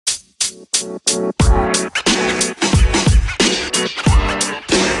Dope.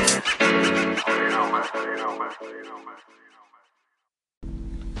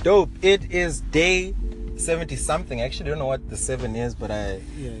 It is day 70 something. I actually don't know what the 7 is, but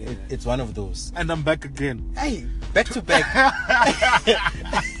it's one of those. And I'm back again. Hey, back to back.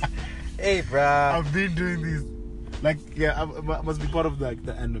 Hey, bruh. I've been doing these. Like, I must be part of the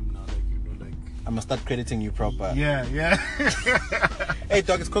anthem now. I must start crediting you proper. Yeah. Hey,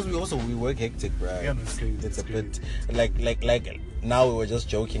 dog, it's because we work hectic, bruh. Yeah, it's a bit like now we were just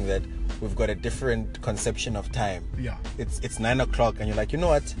joking that we've got a different conception of time. Yeah. It's 9 o'clock and you're like, you know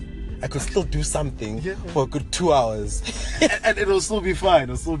what? I could still do something for a good 2 hours. and it'll still be fine.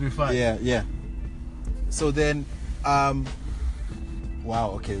 Yeah. So then,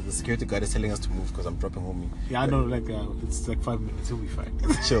 wow, okay, the security guard is telling us to move because I'm dropping homie. Yeah, I know, it's like 5 minutes, he'll be fine.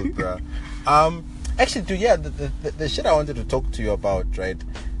 Chill, bro. Actually, the shit I wanted to talk to you about, right,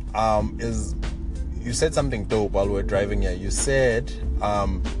 is you said something dope while we were driving here. You said,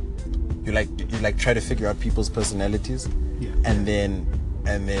 you try to figure out people's personalities, and then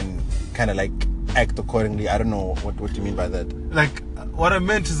kind of like act accordingly. I don't know what you mean by that. Like, what I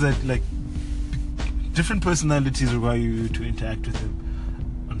meant is that like different personalities require you to interact with them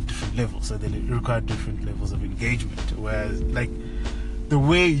on different levels, so they require different levels of engagement. Whereas, like, the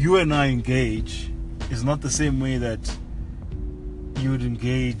way you and I engage is not the same way that you would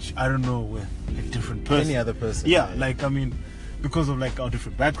engage, I don't know, with a different person. Any other person. Yeah, like, I mean, because of like our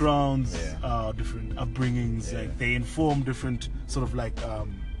different backgrounds, our different upbringings, like they inform different sort of like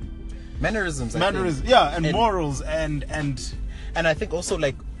mannerisms, and morals and I think also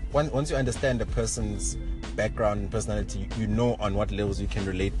like once you understand a person's background and personality, you know on what levels you can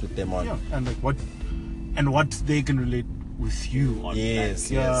relate with them on. Yeah, and like what they can relate with you on.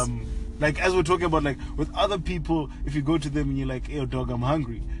 Yes. Like as we're talking about, like with other people, if you go to them and you're like, "Hey, dog, I'm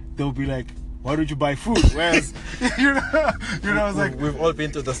hungry," they'll be like, "Why don't you buy food?" Whereas, you know, it's like we've all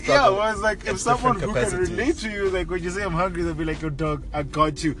been to the struggle. Yeah, whereas like if someone who can relate to you, like when you say I'm hungry, they'll be like, "Yo, dog, I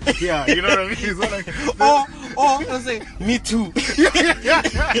got you." Yeah, you know what I mean? So like, or they'll say, "Me too." yeah.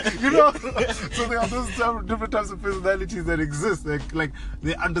 You know, so there are those different types of personalities that exist. Like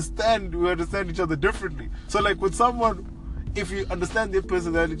we understand each other differently. So like with someone, if you understand their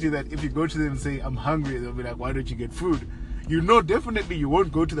personality, that if you go to them and say I'm hungry, they'll be like, "Why don't you get food?" You know, definitely you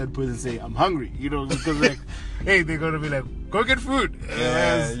won't go to that person and say I'm hungry, you know, because like, hey, they're gonna be like, go get food.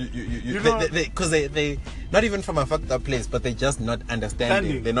 Yeah, because they not even from a fucked up place, but they just not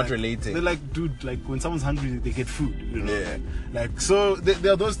understanding. They're not relating. They're like, dude, like when someone's hungry, they get food. You know? Yeah. Like so,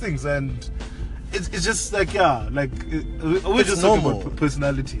 there are those things, and it's just like we're just normal. talking about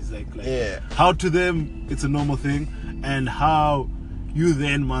personalities, like how to them it's a normal thing, and how you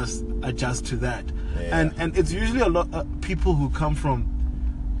then must adjust to that. Yeah. And it's usually a lot of people who come from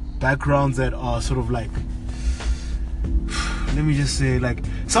backgrounds that are sort of like, let me just say, like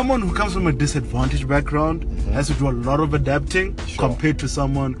someone who comes from a disadvantaged background has to do a lot of adapting compared to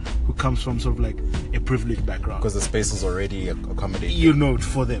someone who comes from sort of like a privileged background, because the space is already accommodated, you know,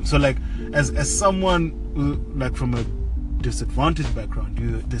 for them. So like as someone who, like from a disadvantaged background,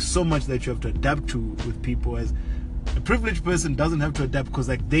 there's so much that you have to adapt to with people. As a privileged person doesn't have to adapt because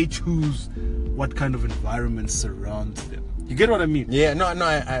like they choose what kind of environment surrounds them. You get what I mean? Yeah, no,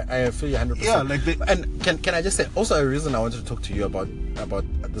 I feel you 100%. Yeah, like and can I just say also a reason I wanted to talk to you about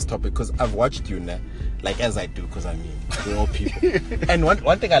this topic, because I've watched you now, like as I do, because I mean we're all people. And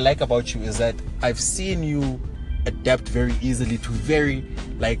one thing I like about you is that I've seen you adapt very easily to very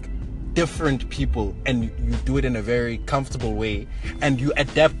like different people, and you do it in a very comfortable way, and you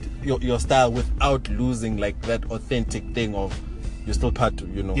adapt your style without losing like that authentic thing of you're still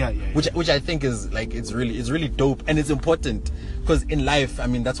Phathu, you know. Yeah. Which I think is like it's really dope, and it's important, because in life, I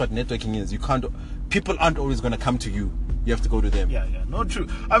mean, that's what networking is. People aren't always gonna come to you. You have to go to them. Yeah, no, true.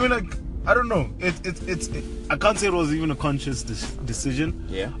 I mean, like, I don't know. It's I can't say it was even a conscious decision.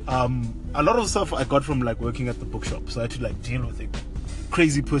 Yeah. A lot of stuff I got from like working at the bookshop, so I had to like deal with it.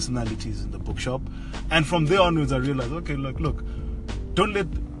 Crazy personalities in the bookshop, and from there onwards I realized, okay, look, don't let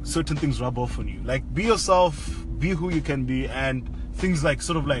certain things rub off on you. Like, be yourself, be who you can be, and things like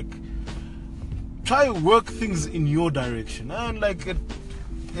sort of like try to work things in your direction, and like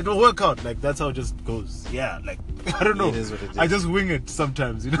it'll work out. Like that's how it just goes. Yeah, like I don't know. It is what it is. I just wing it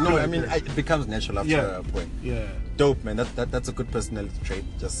sometimes, you know. No, I mean it becomes natural after a point. Yeah. Dope, man. That's a good personality trait.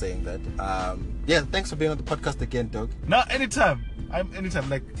 Just saying that. Yeah. Thanks for being on the podcast again, dog. No, anytime. Anytime.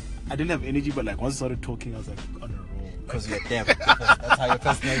 Like I didn't have energy, but like once I started talking, I was like on a roll. Because you're deaf. That's how your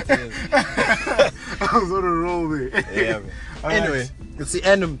personality is. I was on a roll there. Yeah, man. Anyway, it's the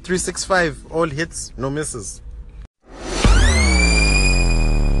Annum 365. All hits, no misses.